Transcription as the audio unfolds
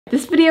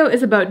This video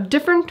is about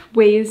different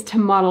ways to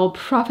model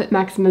profit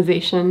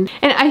maximization,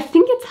 and I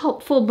think it's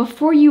helpful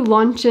before you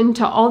launch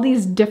into all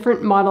these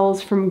different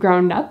models from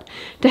ground up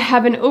to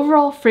have an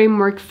overall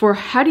framework for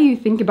how do you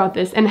think about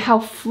this and how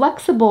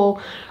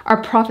flexible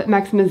are profit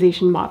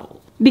maximization models.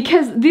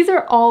 Because these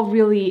are all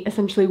really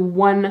essentially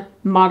one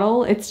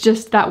model. It's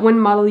just that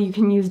one model you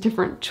can use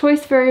different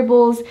choice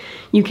variables,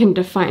 you can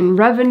define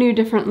revenue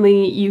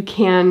differently, you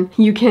can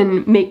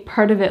make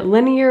part of it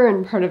linear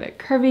and part of it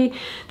curvy.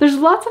 There's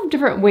lots of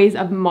different ways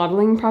of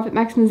modeling profit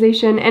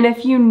maximization, and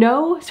if you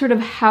know sort of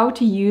how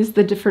to use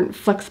the different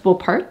flexible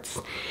parts,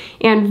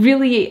 and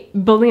really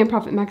building a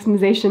profit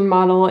maximization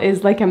model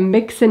is like a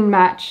mix and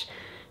match,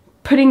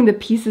 putting the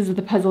pieces of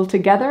the puzzle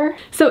together.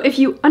 So if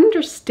you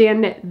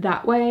understand it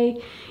that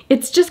way,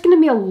 it's just going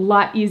to be a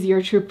lot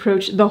easier to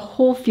approach the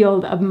whole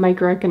field of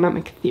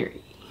microeconomic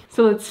theory.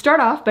 So let's start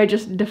off by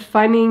just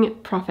defining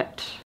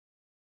profit.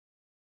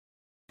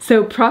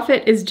 So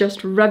profit is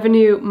just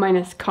revenue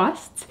minus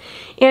costs.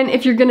 And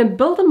if you're going to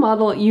build a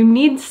model, you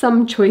need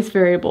some choice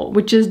variable,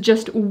 which is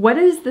just what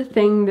is the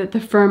thing that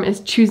the firm is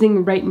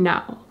choosing right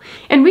now.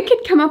 And we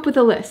could come up with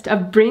a list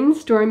of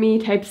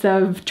brainstormy types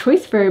of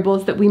choice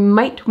variables that we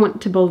might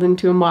want to build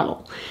into a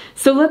model.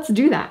 So let's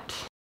do that.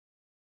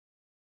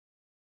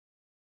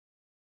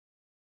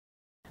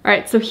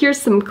 Alright, so here's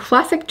some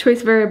classic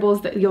choice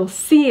variables that you'll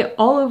see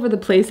all over the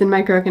place in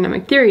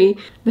microeconomic theory.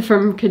 The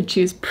firm could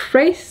choose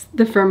price,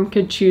 the firm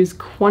could choose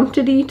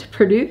quantity to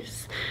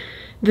produce,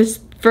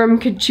 this firm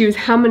could choose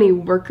how many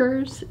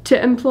workers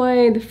to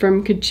employ, the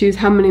firm could choose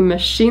how many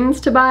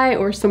machines to buy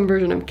or some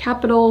version of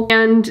capital,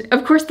 and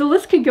of course the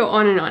list could go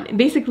on and on.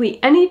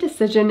 Basically any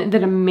decision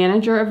that a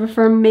manager of a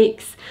firm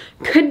makes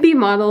could be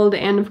modeled,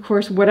 and of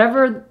course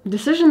whatever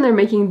decision they're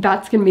making,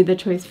 that's going to be the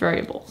choice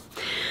variable.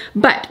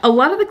 But a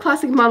lot of the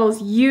classic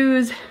models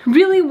use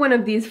really one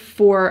of these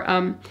four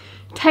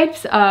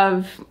types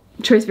of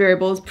choice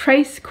variables: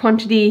 price,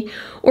 quantity,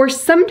 or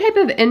some type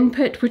of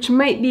input, which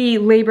might be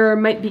labor,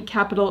 might be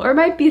capital, or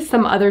might be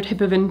some other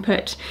type of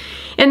input.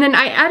 And then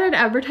I added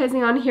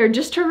advertising on here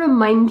just to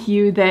remind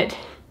you that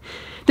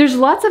there's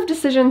lots of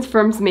decisions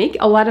firms make.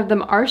 A lot of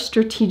them are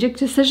strategic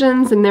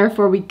decisions, and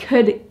therefore we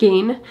could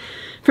gain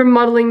from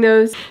modeling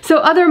those. So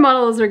other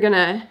models are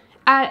gonna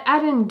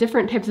add in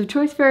different types of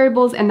choice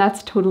variables, and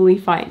that's totally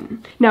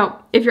fine.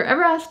 Now, if you're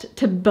ever asked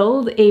to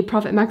build a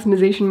profit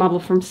maximization model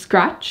from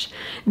scratch,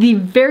 the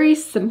very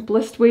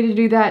simplest way to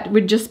do that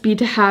would just be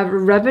to have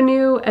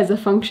revenue as a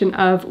function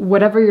of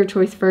whatever your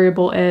choice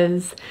variable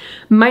is,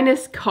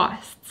 minus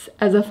costs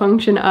as a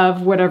function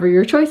of whatever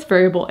your choice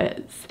variable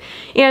is.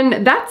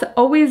 And that's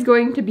always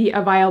going to be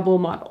a viable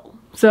model.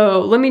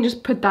 So let me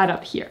just put that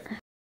up here.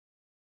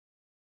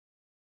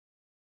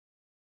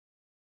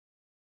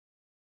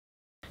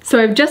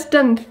 So I've just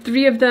done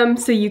 3 of them,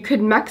 so you could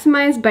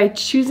maximize by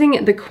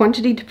choosing the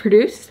quantity to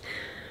produce,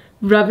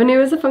 revenue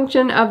as a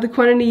function of the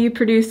quantity you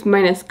produce,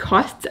 minus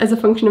costs as a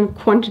function of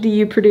quantity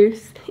you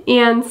produce.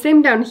 And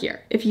same down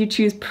here. If you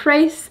choose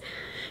price,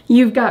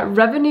 you've got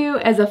revenue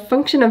as a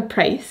function of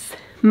price,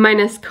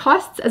 minus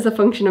costs as a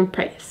function of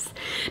price.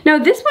 Now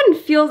this one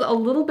feels a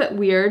little bit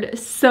weird,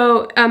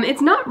 so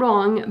it's not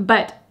wrong,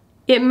 but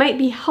it might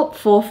be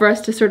helpful for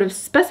us to sort of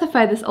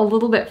specify this a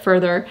little bit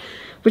further,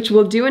 which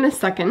we'll do in a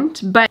second,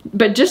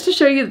 but just to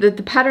show you that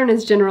the pattern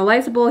is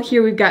generalizable,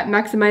 here we've got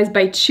maximize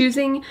by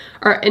choosing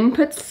our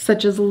inputs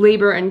such as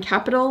labor and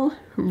capital,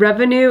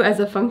 revenue as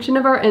a function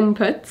of our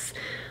inputs,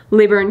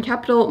 labor and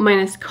capital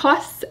minus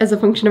costs as a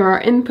function of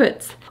our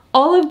inputs.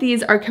 All of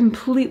these are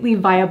completely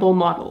viable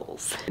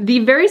models. The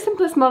very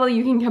simplest model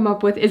you can come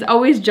up with is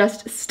always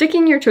just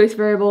sticking your choice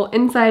variable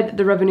inside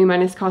the revenue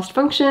minus cost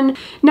function.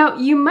 Now,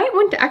 you might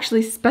want to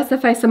actually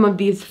specify some of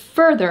these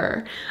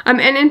further.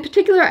 And in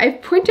particular,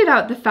 I've pointed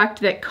out the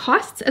fact that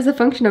costs as a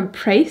function of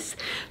price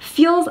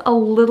feels a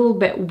little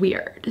bit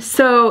weird.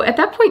 So at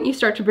that point, you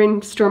start to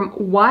brainstorm,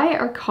 why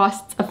are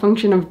costs a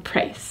function of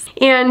price?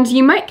 And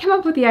you might come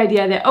up with the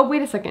idea that, oh,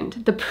 wait a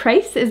second, the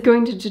price is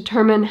going to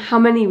determine how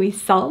many we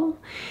sell,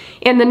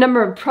 and the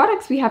number of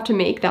products we have to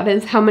make, that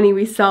is how many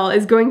we sell,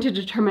 is going to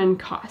determine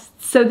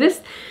costs. So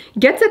this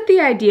gets at the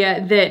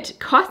idea that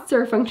costs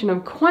are a function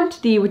of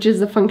quantity, which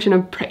is a function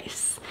of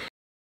price.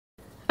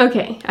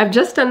 Okay, I've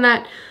just done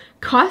that.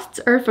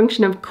 Costs are a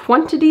function of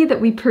quantity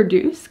that we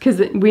produce,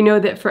 because we know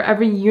that for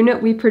every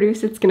unit we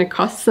produce, it's going to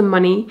cost some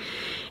money.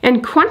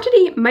 And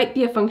quantity might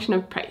be a function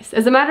of price.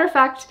 As a matter of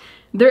fact,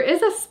 there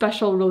is a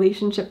special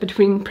relationship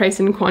between price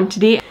and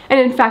quantity. And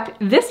in fact,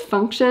 this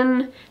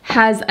function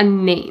has a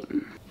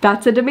name.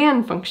 That's a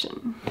demand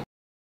function.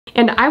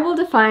 And I will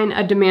define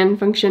a demand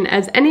function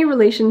as any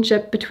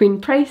relationship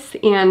between price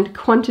and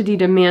quantity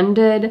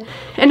demanded.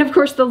 And of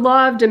course, the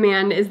law of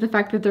demand is the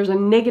fact that there's a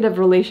negative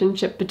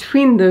relationship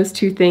between those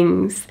two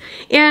things.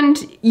 And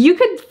you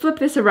could flip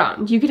this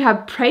around. You could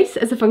have price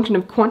as a function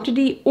of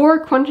quantity or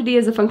quantity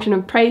as a function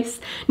of price.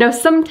 Now,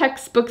 some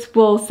textbooks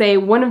will say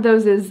one of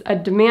those is a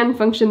demand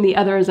function, the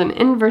other is an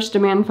inverse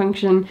demand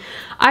function.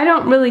 I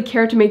don't really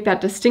care to make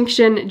that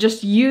distinction.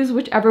 Just use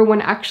whichever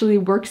one actually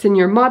works in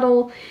your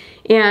model.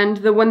 And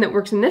the one that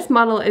works in this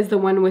model is the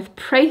one with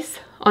price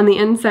on the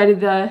inside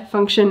of the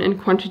function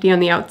and quantity on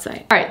the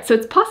outside. All right, so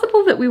it's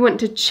possible that we want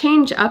to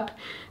change up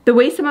the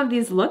way some of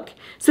these look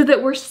so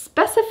that we're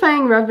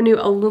specifying revenue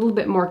a little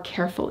bit more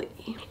carefully.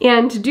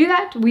 And to do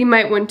that, we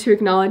might want to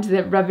acknowledge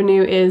that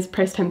revenue is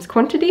price times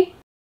quantity.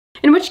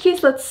 In which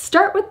case, let's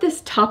start with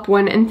this top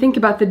one and think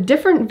about the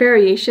different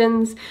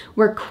variations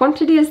where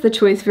quantity is the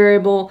choice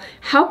variable.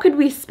 How could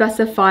we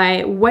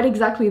specify what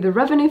exactly the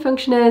revenue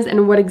function is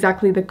and what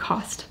exactly the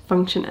cost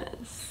function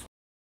is?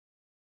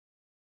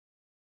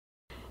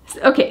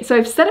 Okay, so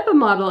I've set up a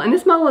model, and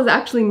this model is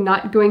actually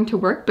not going to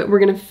work, but we're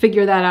going to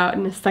figure that out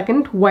in a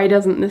second. Why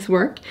doesn't this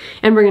work?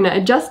 And we're going to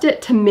adjust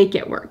it to make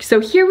it work.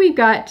 So here we've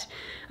got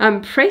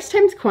price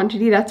times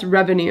quantity, that's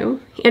revenue,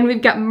 and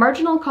we've got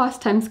marginal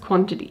cost times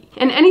quantity.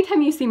 And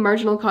anytime you see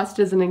marginal cost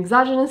as an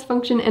exogenous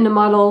function in a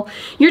model,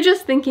 you're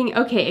just thinking,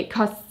 okay, it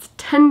costs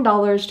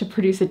 $10 to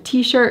produce a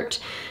t-shirt,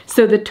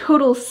 so the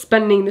total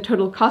spending, the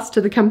total cost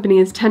to the company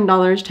is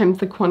 $10 times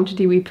the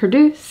quantity we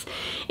produce.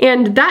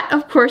 And that,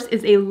 of course,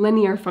 is a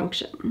linear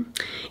function.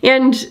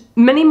 And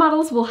many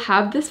models will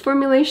have this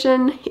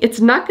formulation.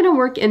 It's not going to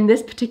work in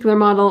this particular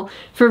model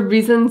for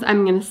reasons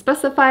I'm going to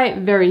specify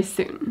very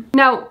soon.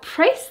 Now,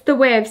 price, the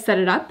way I've set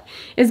it up,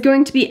 is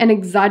going to be an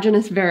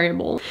exogenous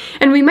variable.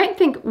 And we might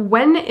think,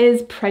 when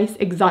is price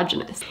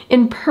exogenous?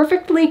 In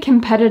perfectly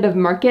competitive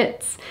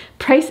markets,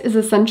 price is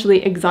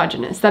essentially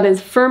exogenous. That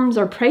is, firms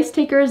are price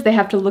takers. They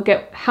have to look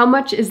at how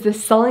much is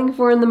this selling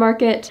for in the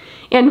market,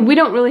 and we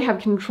don't really have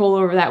control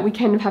over that. We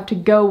kind of have to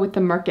go with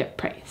the market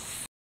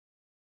price.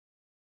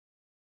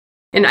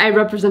 And I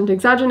represent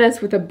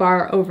exogenous with a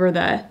bar over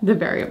the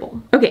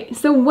variable. Okay,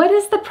 so what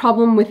is the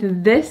problem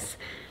with this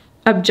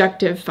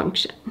objective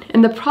function?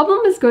 And the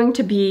problem is going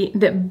to be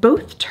that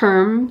both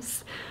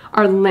terms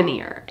are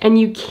linear, and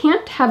you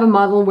can't have a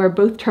model where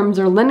both terms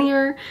are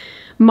linear.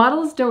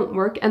 Models don't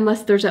work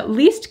unless there's at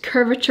least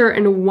curvature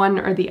in one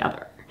or the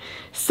other.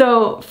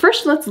 So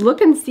first, let's look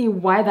and see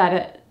why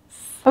that is.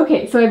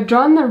 Okay, so I've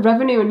drawn the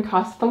revenue and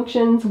cost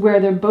functions where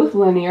they're both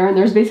linear, and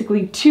there's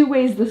basically two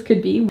ways this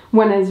could be.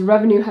 One is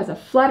revenue has a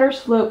flatter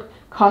slope,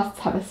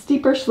 costs have a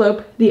steeper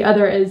slope. The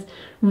other is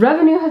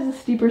revenue has a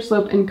steeper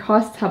slope and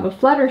costs have a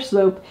flatter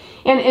slope.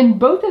 And in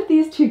both of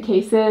these two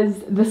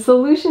cases, the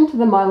solution to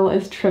the model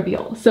is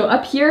trivial. So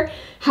up here,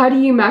 how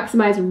do you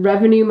maximize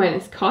revenue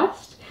minus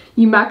cost?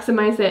 You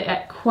maximize it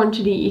at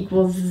quantity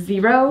equals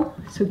 0,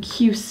 so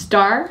Q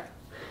star.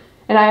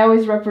 And I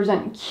always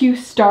represent Q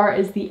star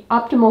as the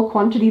optimal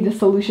quantity, the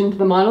solution to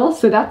the model.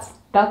 So that's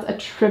a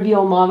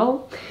trivial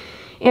model.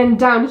 And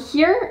down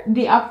here,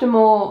 the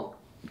optimal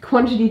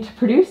quantity to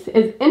produce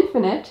is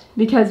infinite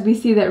because we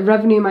see that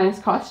revenue minus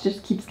cost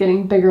just keeps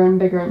getting bigger and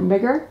bigger and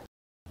bigger.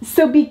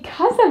 So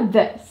because of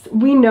this,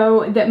 we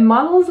know that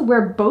models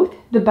where both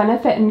the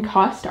benefit and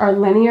cost are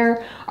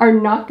linear are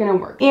not going to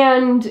work.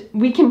 And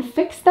we can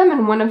fix them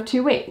in one of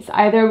two ways.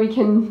 Either we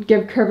can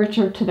give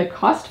curvature to the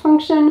cost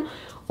function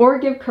or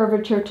give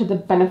curvature to the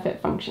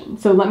benefit function.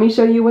 So let me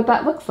show you what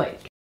that looks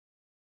like.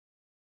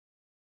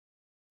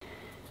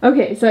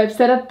 Okay, so I've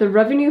set up the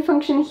revenue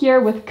function here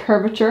with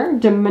curvature,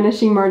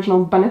 diminishing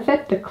marginal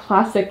benefit, the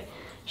classic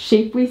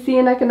shape we see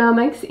in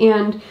economics.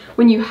 And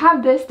when you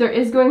have this, there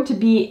is going to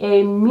be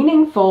a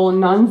meaningful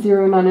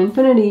non-zero,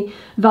 non-infinity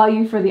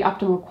value for the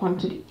optimal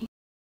quantity.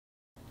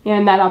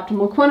 And that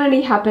optimal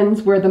quantity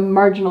happens where the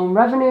marginal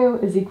revenue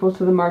is equal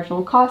to the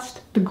marginal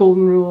cost, the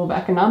golden rule of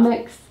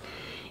economics.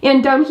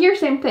 And down here,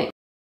 same thing.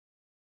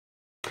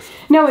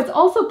 Now, it's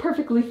also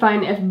perfectly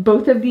fine if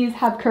both of these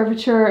have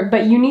curvature,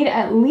 but you need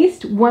at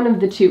least one of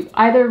the two,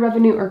 either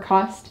revenue or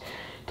cost,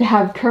 to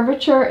have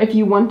curvature if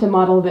you want a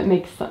model that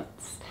makes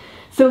sense.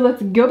 So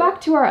let's go back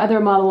to our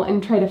other model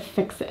and try to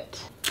fix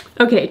it.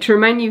 Okay, to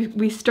remind you,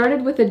 we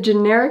started with a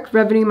generic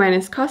revenue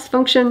minus cost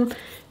function.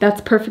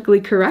 That's perfectly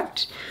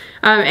correct.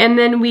 And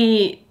then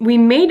we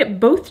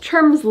made both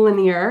terms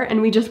linear,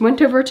 and we just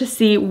went over to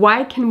see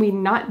why can we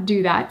not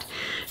do that.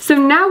 So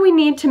now we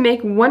need to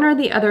make one or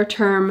the other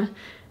term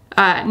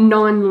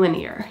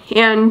non-linear.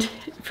 And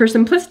for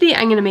simplicity,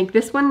 I'm going to make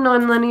this one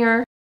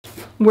non-linear,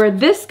 where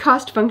this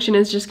cost function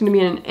is just going to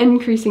be an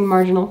increasing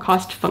marginal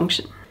cost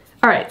function.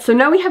 All right, so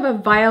now we have a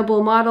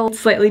viable model,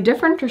 slightly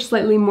different or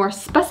slightly more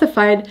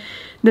specified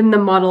than the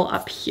model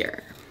up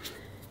here.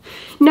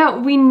 Now,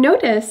 we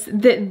notice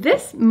that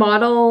this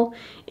model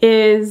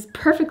is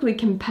perfectly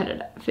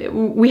competitive.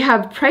 We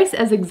have price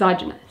as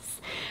exogenous.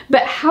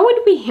 But how would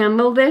we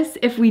handle this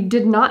if we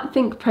did not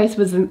think price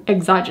was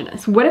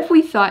exogenous? What if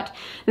we thought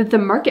that the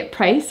market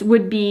price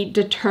would be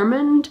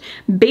determined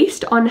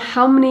based on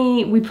how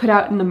many we put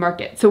out in the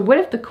market? So what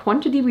if the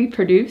quantity we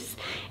produce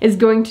is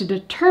going to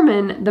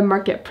determine the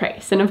market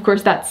price? And of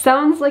course, that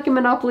sounds like a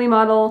monopoly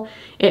model.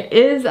 It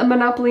is a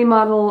monopoly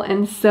model,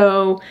 and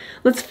so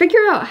let's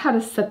figure out how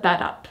to set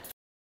that up.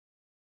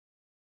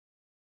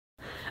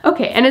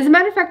 Okay, and as a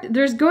matter of fact,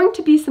 there's going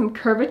to be some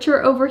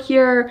curvature over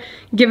here,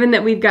 given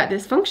that we've got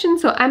this function,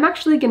 so I'm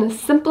actually going to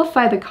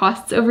simplify the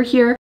costs over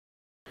here.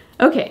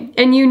 Okay,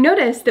 and you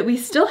notice that we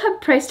still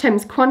have price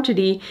times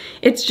quantity.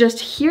 It's just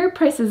here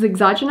price is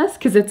exogenous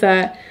because it's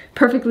a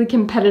perfectly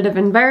competitive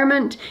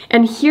environment,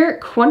 and here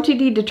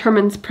quantity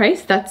determines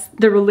price. That's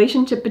the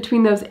relationship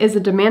between those is a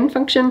demand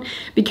function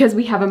because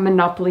we have a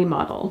monopoly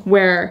model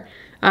where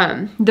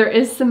there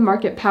is some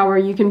market power.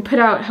 You can put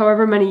out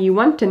however many you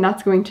want and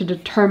that's going to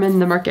determine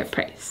the market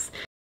price.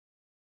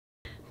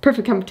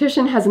 Perfect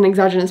competition has an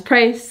exogenous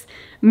price.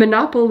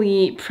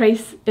 Monopoly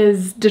price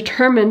is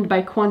determined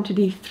by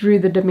quantity through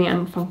the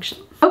demand function.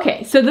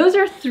 Okay, so those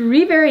are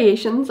 3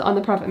 variations on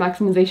the profit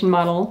maximization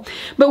model.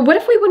 But what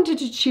if we wanted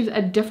to choose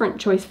a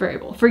different choice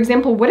variable? For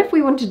example, what if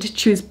we wanted to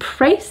choose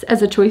price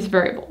as a choice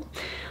variable?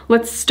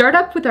 Let's start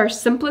up with our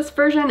simplest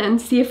version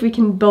and see if we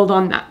can build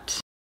on that.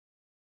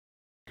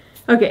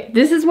 Okay,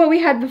 this is what we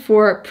had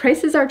before.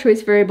 Price is our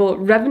choice variable,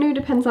 revenue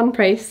depends on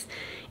price,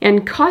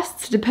 and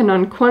costs depend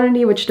on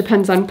quantity, which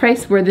depends on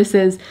price, where this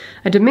is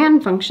a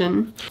demand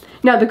function.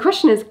 Now the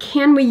question is,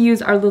 can we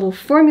use our little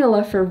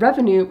formula for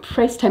revenue,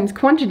 price times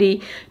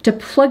quantity, to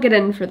plug it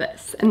in for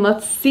this? And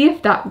let's see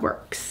if that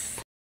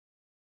works.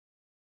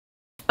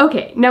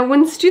 Okay, now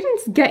when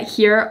students get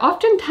here,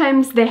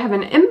 oftentimes they have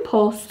an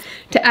impulse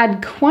to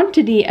add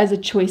quantity as a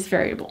choice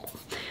variable.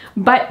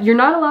 But you're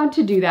not allowed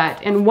to do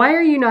that. And why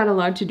are you not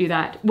allowed to do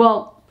that?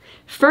 Well,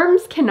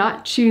 firms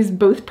cannot choose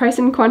both price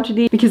and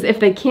quantity because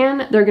if they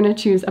can, they're going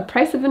to choose a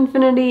price of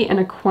infinity and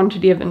a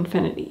quantity of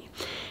infinity.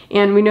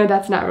 And we know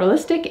that's not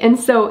realistic. And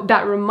so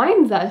that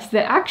reminds us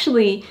that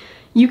actually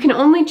you can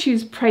only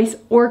choose price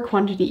or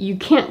quantity. You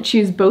can't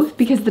choose both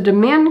because the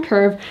demand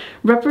curve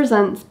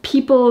represents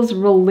people's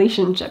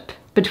relationship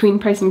between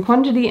price and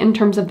quantity in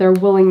terms of their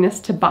willingness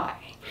to buy.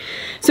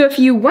 So if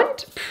you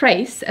want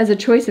price as a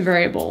choice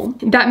variable,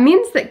 that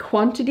means that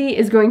quantity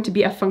is going to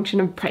be a function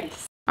of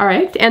price. All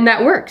right, and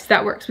that works.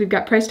 We've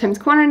got price times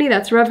quantity,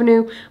 that's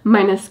revenue,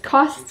 minus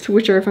costs,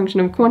 which are a function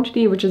of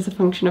quantity, which is a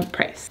function of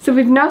price. So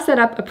we've now set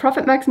up a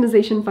profit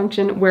maximization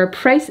function where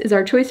price is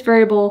our choice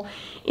variable.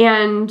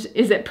 And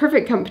is it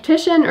perfect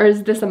competition or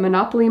is this a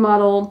monopoly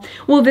model?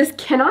 Well, this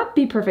cannot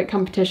be perfect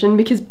competition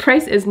because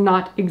price is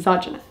not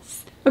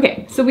exogenous.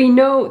 Okay, so we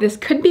know this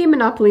could be a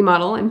monopoly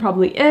model and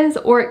probably is,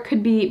 or it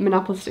could be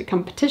monopolistic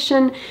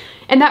competition.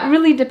 And that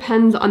really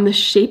depends on the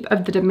shape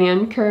of the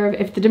demand curve.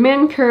 If the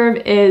demand curve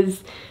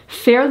is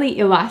fairly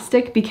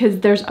elastic because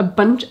there's a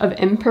bunch of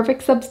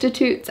imperfect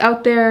substitutes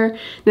out there,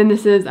 then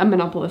this is a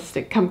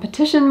monopolistic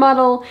competition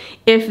model.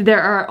 If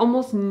there are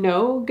almost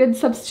no good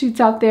substitutes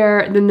out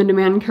there, then the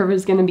demand curve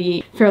is going to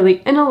be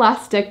fairly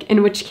inelastic,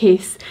 in which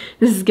case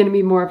this is going to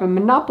be more of a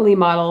monopoly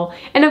model.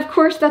 And of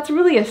course, that's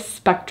really a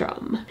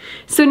spectrum.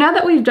 So now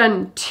that we've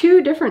done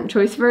 2 different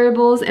choice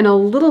variables in a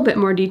little bit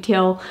more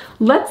detail,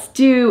 let's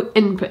do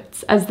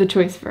inputs as the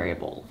choice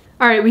variable.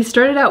 All right, we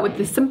started out with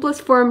the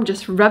simplest form,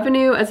 just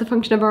revenue as a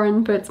function of our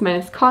inputs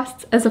minus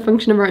costs as a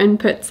function of our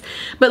inputs.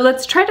 But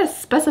let's try to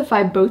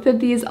specify both of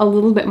these a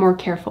little bit more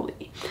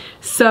carefully.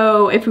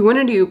 So if we want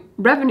to do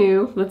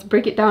revenue, let's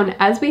break it down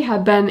as we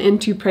have been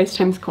into price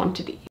times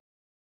quantity.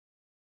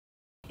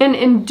 And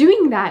in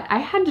doing that, I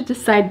had to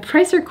decide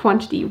price or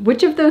quantity.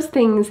 Which of those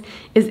things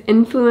is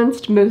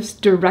influenced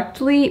most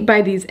directly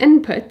by these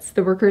inputs,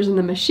 the workers and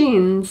the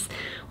machines?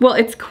 Well,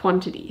 it's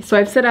quantity. So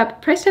I've set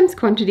up price times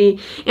quantity,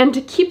 and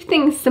to keep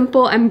things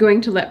simple, I'm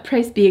going to let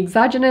price be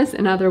exogenous,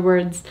 in other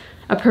words,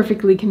 a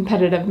perfectly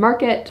competitive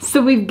market.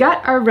 So we've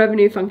got our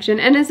revenue function,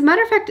 and as a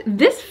matter of fact,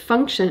 this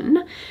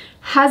function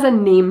has a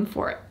name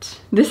for it.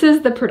 This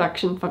is the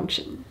production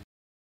function.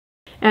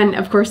 And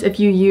of course, if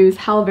you use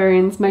Hal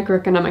Varian's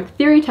microeconomic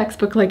theory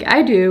textbook like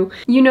I do,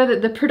 you know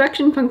that the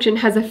production function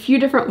has a few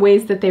different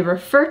ways that they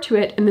refer to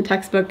it in the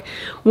textbook.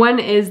 One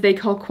is they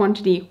call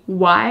quantity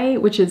Y,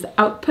 which is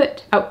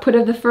output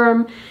of the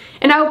firm.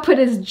 And output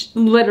is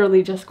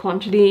literally just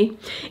quantity.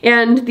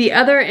 And the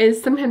other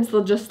is sometimes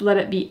they'll just let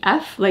it be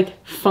F,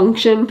 like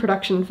function,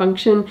 production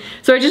function.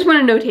 So I just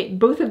want to notate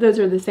both of those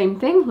are the same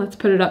thing. Let's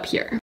put it up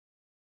here.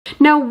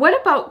 Now, what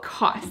about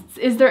costs?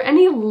 Is there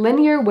any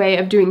linear way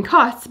of doing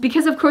costs?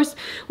 Because of course,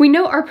 we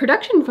know our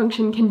production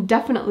function can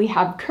definitely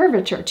have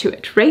curvature to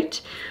it, right?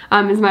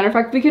 As a matter of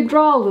fact, we could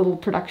draw a little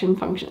production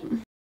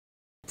function.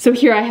 So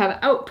here I have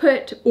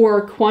output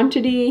or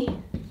quantity,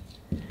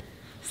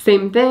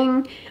 same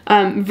thing,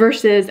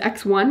 versus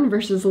X1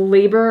 versus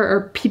labor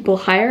or people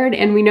hired.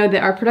 And we know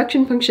that our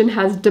production function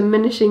has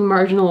diminishing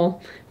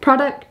marginal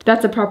product.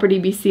 That's a property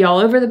we see all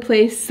over the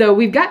place. So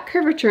we've got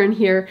curvature in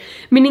here,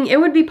 meaning it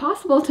would be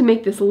possible to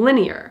make this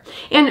linear.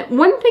 And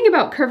one thing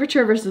about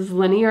curvature versus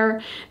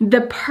linear,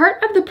 the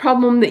part of the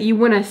problem that you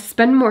want to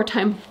spend more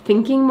time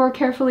thinking more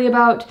carefully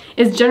about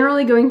is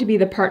generally going to be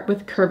the part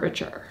with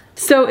curvature.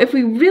 So if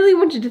we really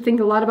wanted to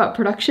think a lot about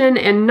production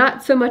and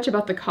not so much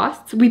about the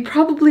costs, we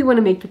probably want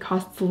to make the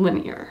costs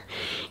linear.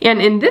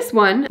 And in this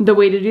one, the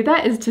way to do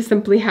that is to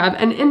simply have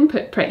an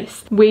input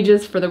price,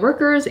 wages for the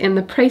workers and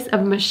the price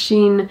of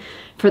machine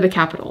for the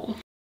capital.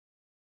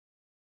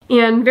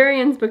 And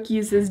Varian's book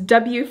uses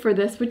W for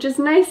this, which is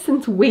nice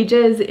since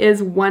wages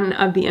is one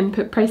of the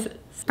input prices.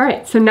 All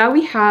right, so now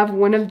we have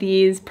one of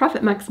these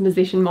profit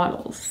maximization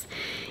models.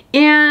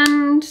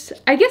 And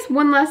I guess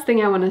one last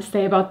thing I want to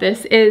say about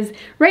this is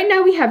right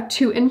now we have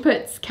two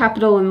inputs,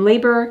 capital and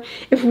labor.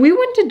 If we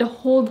wanted to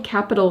hold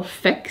capital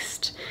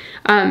fixed,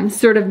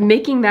 sort of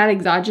making that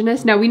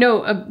exogenous. Now we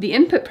know the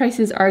input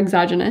prices are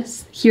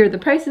exogenous. Here the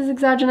price is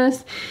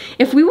exogenous.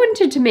 If we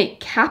wanted to make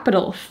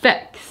capital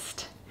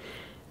fixed,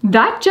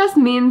 that just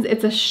means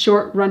it's a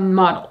short run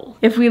model.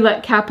 If we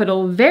let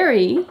capital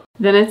vary,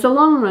 then it's a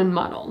long run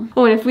model.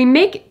 Oh, and if we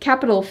make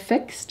capital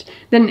fixed,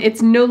 then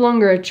it's no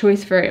longer a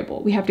choice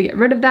variable. We have to get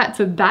rid of that.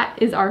 So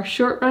that is our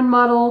short run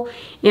model,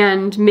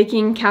 and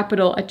making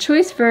capital a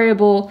choice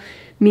variable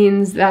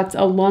means that's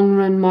a long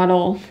run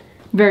model.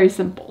 Very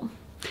simple.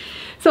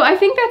 So I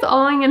think that's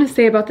all I'm going to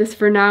say about this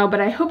for now,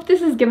 but I hope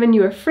this has given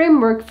you a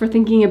framework for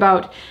thinking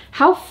about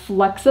how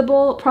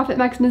flexible profit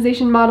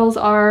maximization models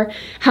are,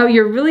 how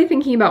you're really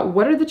thinking about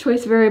what are the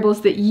choice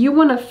variables that you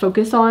want to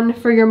focus on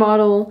for your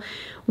model,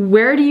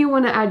 where do you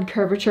want to add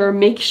curvature,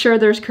 make sure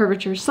there's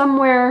curvature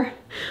somewhere,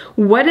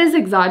 what is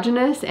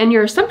exogenous, and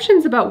your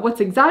assumptions about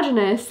what's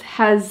exogenous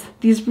has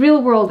these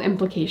real world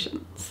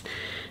implications.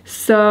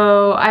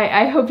 So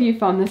I hope you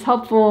found this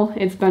helpful.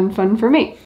 It's been fun for me.